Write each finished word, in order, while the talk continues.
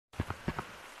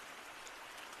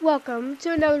Welcome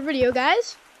to another video,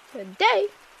 guys. Today,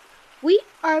 we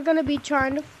are going to be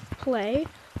trying to play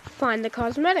Find the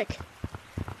Cosmetic.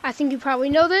 I think you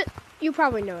probably know that. You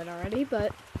probably know it already,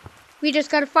 but we just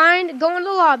got to go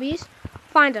into lobbies,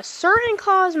 find a certain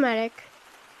cosmetic,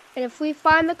 and if we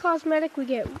find the cosmetic, we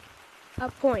get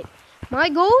a point. My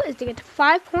goal is to get to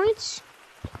 5 points.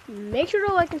 Make sure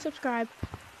to like and subscribe.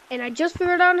 And I just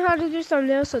figured out how to do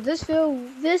thumbnails, so this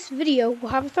video will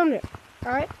have a thumbnail.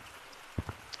 Alright?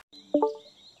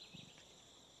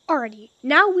 Alrighty,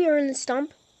 now we are in the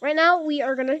stump. Right now, we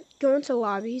are going to go into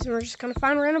lobbies, and we're just going to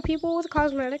find random people with a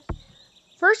cosmetic.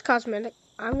 First cosmetic,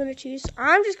 I'm going to choose.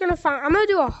 I'm going to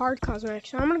do a hard cosmetic.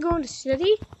 So I'm going to go into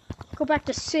city, go back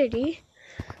to city.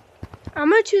 I'm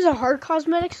going to choose a hard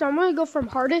cosmetic, so I'm going to go from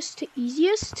hardest to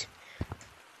easiest.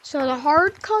 So the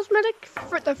hard cosmetic,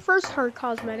 the first hard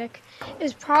cosmetic,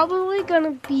 is probably going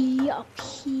to be up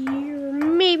here.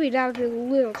 Maybe that would be a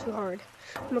little too hard.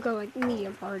 I'm going to go like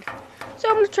medium hard. So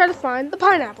I'm going to try to find the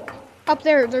pineapple. Up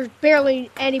there, there's barely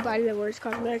anybody that wears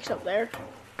cosmetics up there.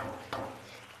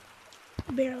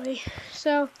 Barely.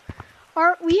 So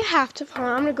we have to find,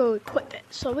 I'm going to go equip it.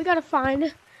 So we got to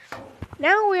find,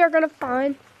 now we are going to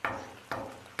find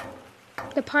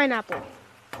the pineapple.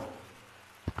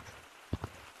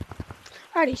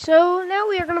 Alrighty, so now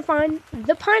we are going to find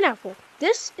the pineapple.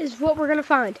 This is what we're going to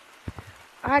find.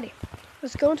 Alrighty,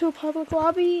 let's go into a public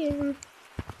lobby and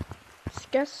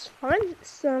find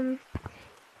some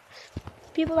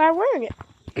people that are wearing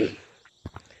it.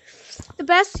 The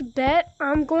best bet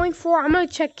I'm going to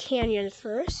check Canyon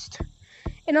first.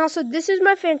 And also, this is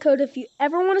my fan code. If you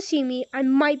ever want to see me, I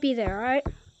might be there, alright?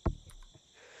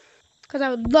 Because I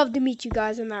would love to meet you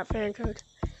guys in that fan code.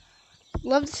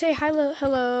 Love to say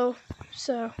hello.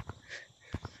 So,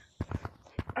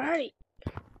 alright.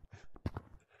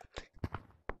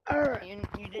 Alright.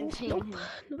 You didn't see Nope.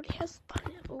 Nobody has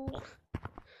pineapple.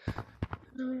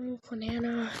 No,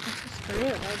 banana.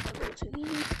 Banana.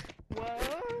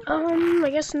 Whoa. I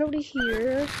guess nobody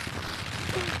here.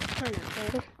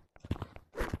 Pineapple.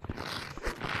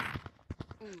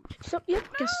 So, yep,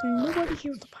 guess nobody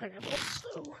here with the pineapple.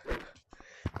 So,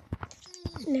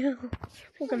 now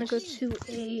we're gonna go to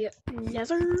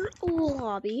another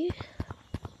lobby.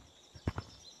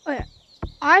 Oh yeah,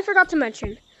 I forgot to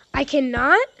mention,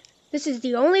 this is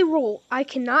the only rule, I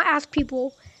cannot ask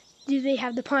people, do they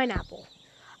have the pineapple?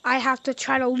 I have to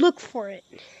try to look for it.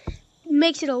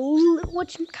 Makes it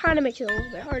which kind of makes it a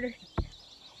little bit harder.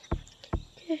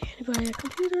 Okay, anybody at a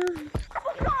computer?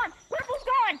 Purple's gone! Purple's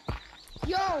gone!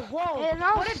 Yo, whoa! And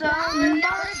also,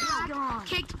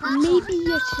 maybe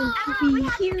it should be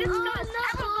here.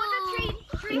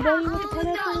 Anybody with the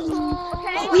pineapple?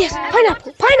 Oh yes,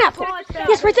 pineapple! Pineapple!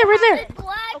 Yes, right there!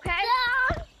 Okay.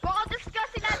 We're all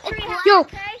discussing that tree. Yo,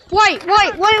 wait!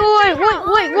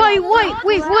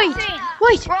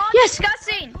 Yes!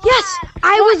 Discussing. Yes!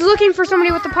 I was looking for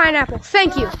somebody with the pineapple.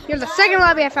 Thank you. You're the second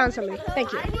lobby I found somebody.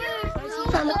 Thank you.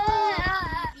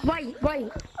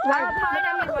 Wait.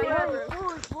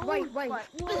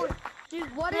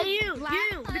 Dude, what are you?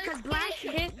 You, because black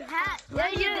hit hat. Yeah,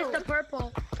 you. It's the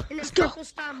purple. And the purple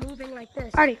stop moving like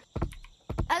this. Alrighty.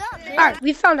 Alright,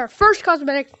 we found our first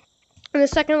cosmetic in the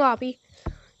second lobby.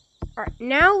 Alright,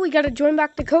 now we gotta join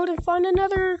back the code and find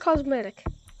another cosmetic.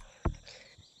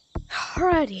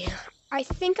 Alrighty. I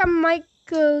think I might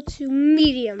go to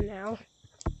medium now.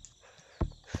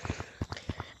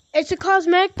 It's a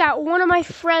cosmetic that one of my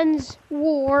friends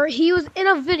wore. He was in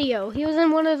a video. He was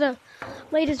in one of the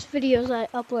latest videos I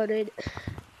uploaded.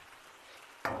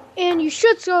 And you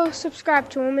should go subscribe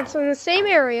to him. It's in the same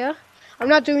area. I'm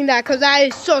not doing that because that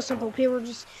is so simple. People are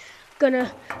just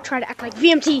gonna try to act like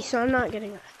VMT, so I'm not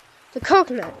getting that. The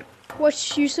coconut,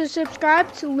 which you should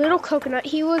subscribe to Little Coconut.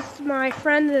 He was my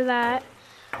friend that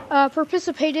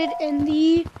participated in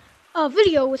the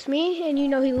video with me, and you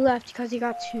know he left because he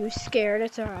got too scared.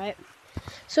 It's alright.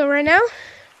 So right now,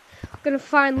 I'm gonna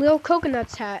find Little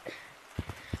Coconut's hat.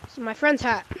 This is my friend's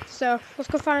hat. So let's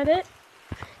go find it.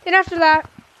 Then after that,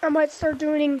 I might start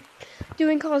doing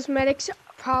cosmetics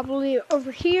probably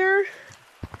over here.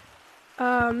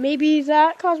 Maybe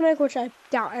that cosmetic, which I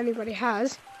doubt anybody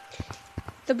has.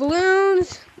 The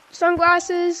balloons,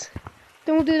 sunglasses.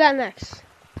 Then we'll do that next.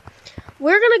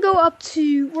 We're gonna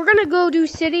go do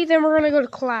city, then we're gonna go to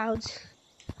clouds.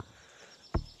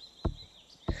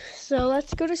 So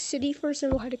let's go to city first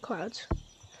and we'll head to clouds.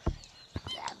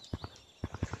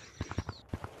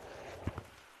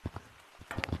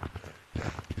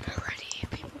 Alrighty,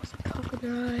 people with the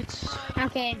coconuts.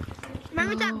 Okay.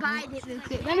 Remember that bite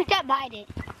it.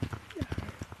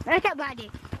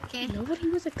 Okay. Nobody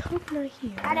with a coconut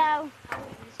here. I know.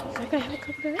 Does that guy have a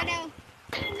coconut? I know.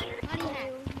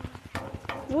 It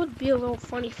would be a little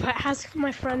funny if I asked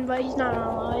my friend, but he's not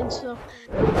online, so.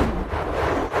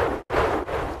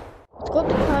 Let's go up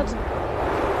to the clouds.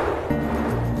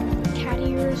 Cat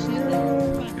ears.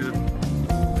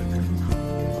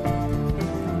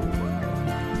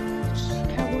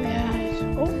 Cowboy hats.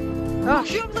 Oh,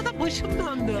 gosh.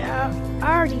 Yeah, I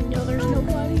already know there's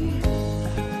nobody.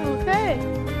 Okay.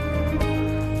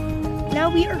 Now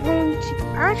we are going to.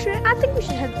 Actually, I think we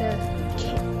should head to.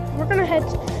 We're gonna head.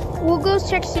 We'll go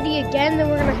check city again, then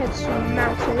we're gonna head to some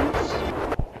mountains.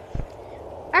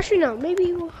 Actually, no.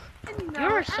 Maybe we'll.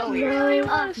 You're so weird.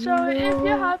 Actually, we're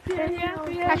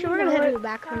gonna head to the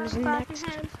back rooms next.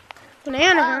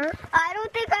 Banana Hut. I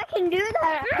don't think I can do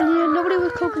that. Yeah, nobody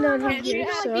with coconut in here,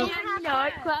 so.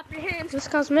 This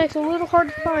cosmetic's a little hard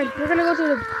to find. We're gonna go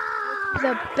to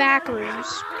the back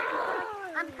rooms.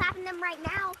 I'm clapping them right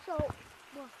now, so.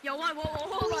 Yo,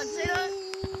 hold on, say that.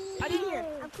 I didn't hear.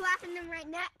 I'm clapping them right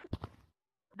now.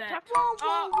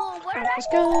 Whoa, what did Let's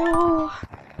go.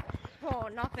 Oh,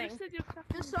 nothing.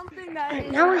 There's something that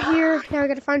Alright, now we're here. Now we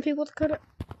gotta find people to cut it.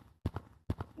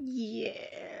 Yeah,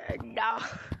 no.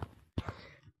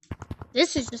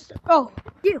 This is just. Oh,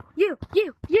 You.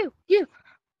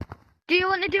 Do you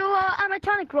want to do a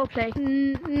animatronic roleplay?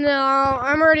 No,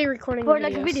 I'm already recording Or a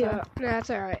like a video? So, no, that's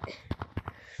alright.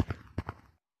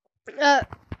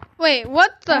 Wait,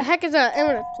 what the heck is that?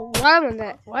 Why am I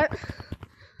that? What?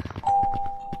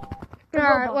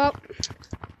 Alright, well.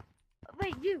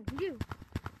 Wait, you,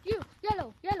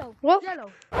 yellow, Well,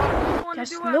 yellow.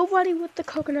 there's nobody with the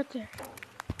coconut there.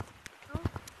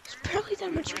 There's barely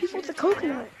that much people with the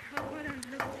coconut.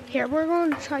 Here, we're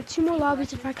going to try 2 more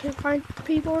lobbies. If I can't find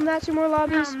people in that 2 more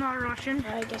lobbies, I'm not rushing.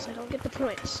 I guess I don't get the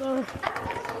point. So,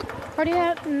 party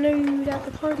hat? No, that's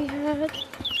the party hat.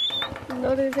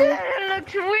 No, they're there. It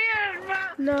looks weird, but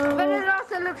it No.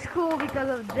 also looks cool because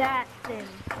of that thing.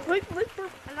 Wait. I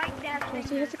like that Yes,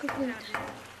 thing. he has the coconut.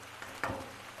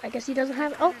 I guess he doesn't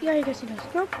have. Oh, yeah, I guess he does.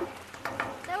 Nope.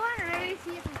 They want to really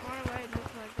see it from far away. It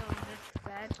looks like this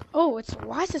bad. Oh, it's.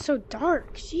 Why is it so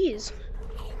dark? Jeez.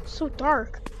 So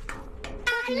dark.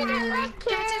 Wait,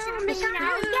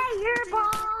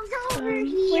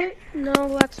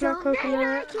 no, that's not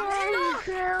coconut.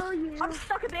 I'm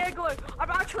stuck in the airgun. I'm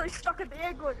actually stuck in the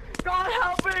airgun. God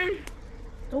help me.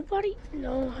 Nobody?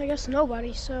 No, I guess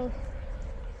nobody, so.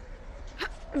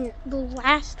 The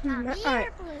last map.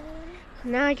 Alright.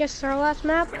 Now I guess our last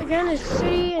map again is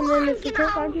city, and then if we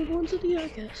can't find people in city, I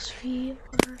guess we are.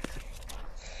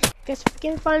 Guess if we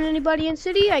can't find anybody in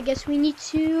city, I guess we need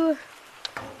to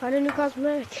find a new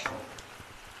cosmetic.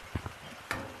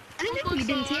 You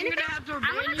didn't see anything?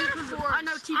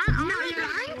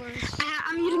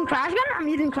 I'm using crash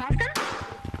gun.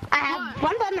 I have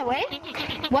one button away.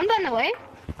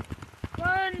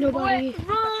 Nobody.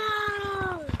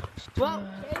 Well,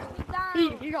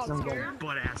 he got scared.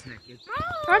 Butt ass naked.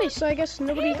 Alrighty, so I guess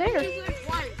nobody's there.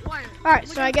 Alright,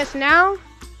 so I guess now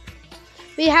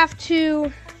we have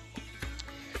to.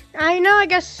 I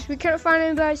guess we couldn't find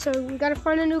anybody, so we gotta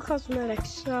find a new cosmetic.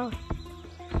 So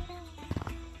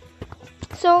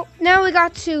now we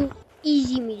got to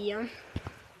easy medium.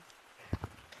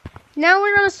 Now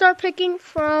we're gonna start picking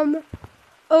from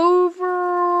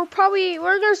over. Probably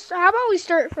we're gonna. How about we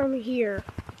start from here?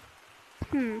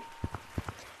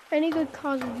 Any good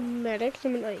cosmetics?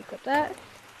 I'm gonna equip that.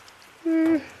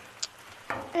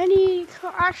 Actually,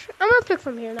 I'm gonna pick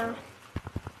from here now.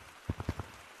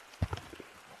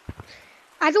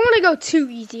 I don't want to go too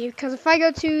easy, because if I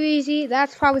go too easy,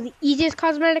 that's probably the easiest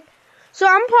cosmetic. So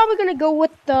I'm probably gonna go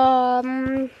with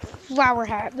the flower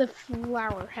hat.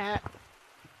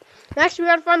 Actually, we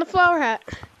gotta find the flower hat.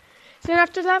 Then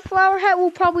after that flower hat,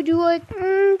 we'll probably do like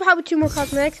probably 2 more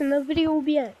cosmetics, and the video will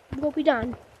be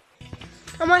done.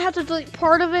 I might have to delete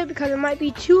part of it because it might be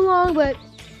too long, but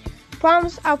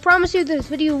I'll promise you this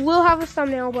video will have a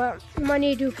thumbnail, but we might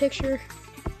need to do a picture.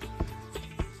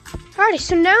 Alrighty,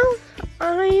 so now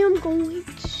I am going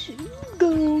to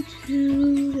go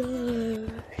to the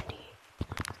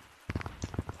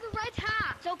right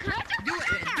hat. So can I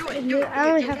and then I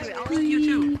only have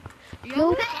 3.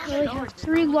 Nope, I only have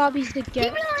 3 lobbies to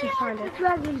get to find it.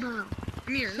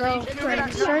 So I'm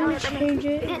starting to change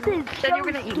it.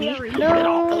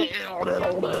 No.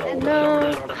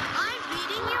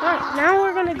 Alright, now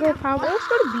we're gonna go probably. Let's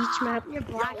go to beach map.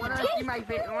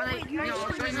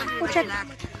 We'll check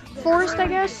forest, I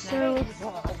guess. So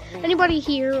anybody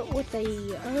here with a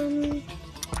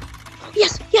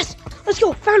Yes. Let's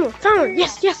go. Found one.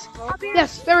 Yes.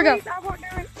 There we go.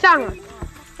 Found one.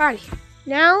 Alrighty.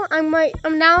 Now I'm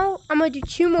gonna do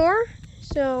 2 more.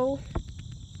 So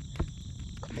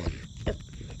come on.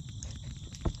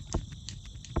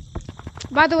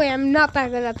 By the way, I'm not that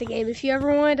good at the game. If you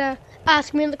ever wanted to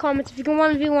ask me in the comments if you can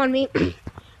 1v1 me,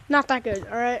 not that good,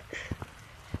 alright?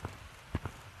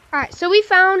 Alright, so we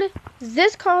found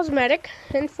this cosmetic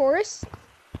in forest.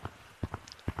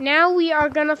 Now we are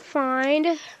gonna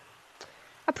find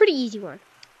a pretty easy one.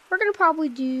 We're gonna probably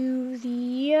do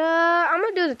the, I'm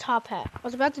gonna do the top hat. I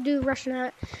was about to do the Russian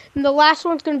hat. And the last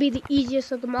one's gonna be the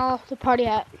easiest of them all, the party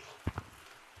hat.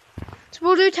 So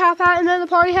we'll do top hat and then the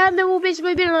party hat, and then we'll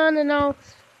basically be done, and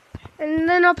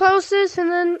then I'll post this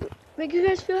and then make you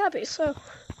guys feel happy. So,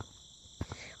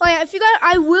 oh yeah, if you guys,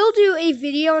 I will do a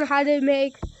video on how to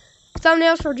make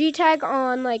thumbnails for G-Tag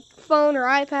on like phone or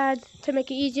iPad to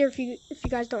make it easier if you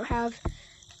guys don't have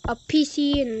a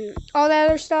PC and all that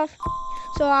other stuff.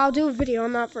 So I'll do a video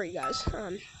on that for you guys.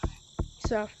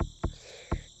 So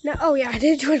now, oh yeah, I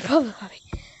did join public lobby.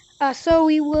 So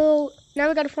we will now.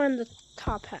 We gotta find the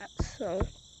top hat. So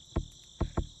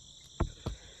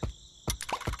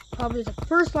probably the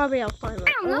first lobby I'll find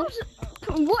one. Oh.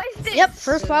 What is this? Yep,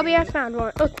 first lobby I found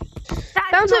one. Oh,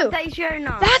 found two.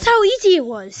 That's how easy it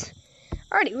was.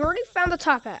 Alrighty, we already found the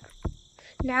top hat.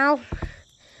 Now,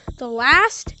 the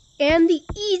last and the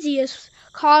easiest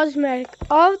cosmetic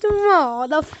of them all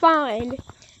to find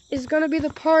is going to be the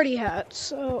party hat.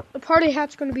 So, the party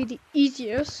hat's going to be the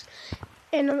easiest.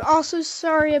 And I'm also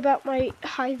sorry about my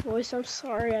high voice. I'm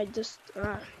sorry, I just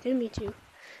didn't mean to.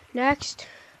 Next.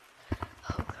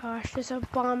 Oh gosh, this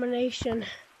abomination.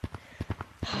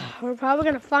 We're probably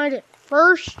going to find it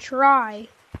first try.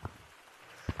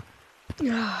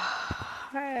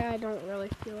 I don't really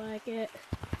feel like it.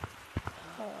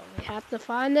 Oh, we have to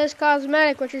find this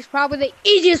cosmetic, which is probably the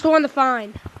easiest one to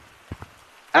find.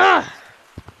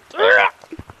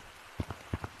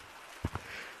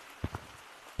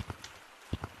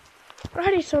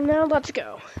 Alrighty, so now let's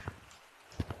go.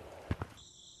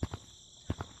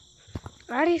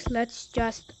 Alrighty, let's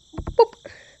just boop.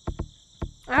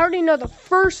 I already know the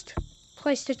first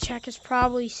place to check is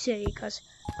probably city, because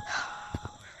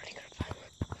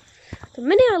the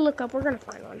minute I look up, we're gonna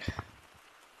find one.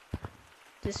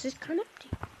 This is kind of empty.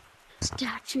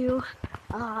 Statue.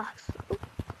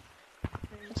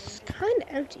 It's kind of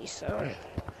empty, so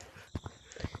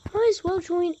might as well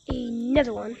join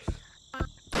another one.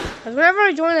 Because whenever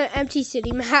I join an empty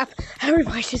city map,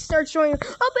 everybody just starts showing.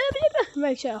 Oh, baby,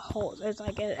 makes it a hole. It's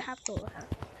like it have to laugh.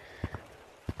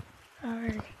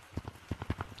 Alright.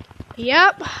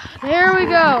 Yep. There we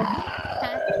go.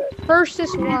 First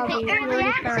this lobby. We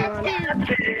already found one.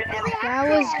 That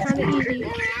was kind of easy.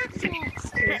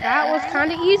 That was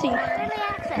kind of easy. That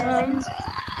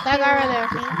guy right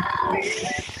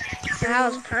there. That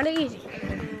was kind of easy.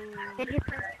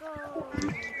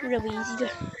 Really easy to.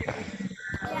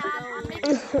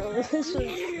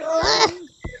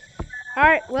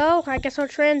 Alright, well, I guess I'll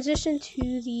transition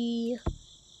to the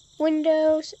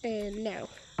windows and now.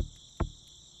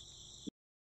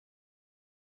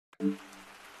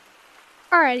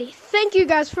 Alrighty, thank you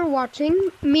guys for watching.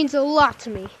 It means a lot to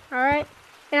me, alright?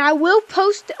 And I will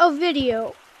post a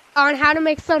video on how to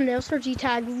make thumbnails for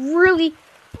G-Tag really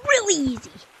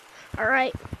easy,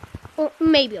 alright? Well,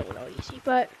 maybe a little easy,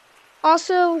 but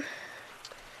also,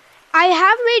 I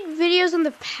have made videos in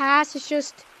the past, it's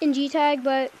just in G-Tag,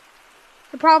 but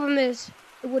the problem is,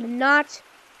 it would not,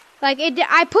 like,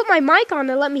 I put my mic on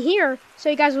to let me hear, so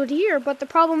you guys would hear, but the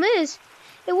problem is,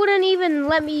 it wouldn't even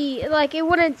let me, like, it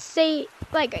wouldn't say,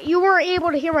 like, you weren't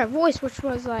able to hear my voice, which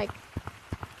was, like,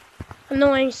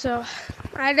 annoying, so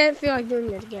I didn't feel like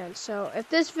doing it again. So, if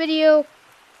this video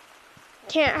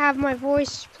can't have my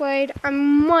voice played, I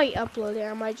might upload it.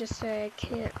 I might just say I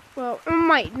can't, well, I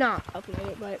might not upload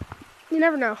it, but you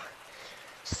never know.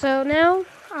 So, now,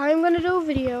 I'm going to do a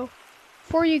video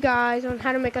for you guys on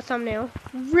how to make a thumbnail.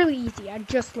 Really easy, I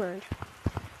just learned.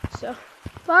 So,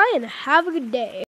 bye and have a good day.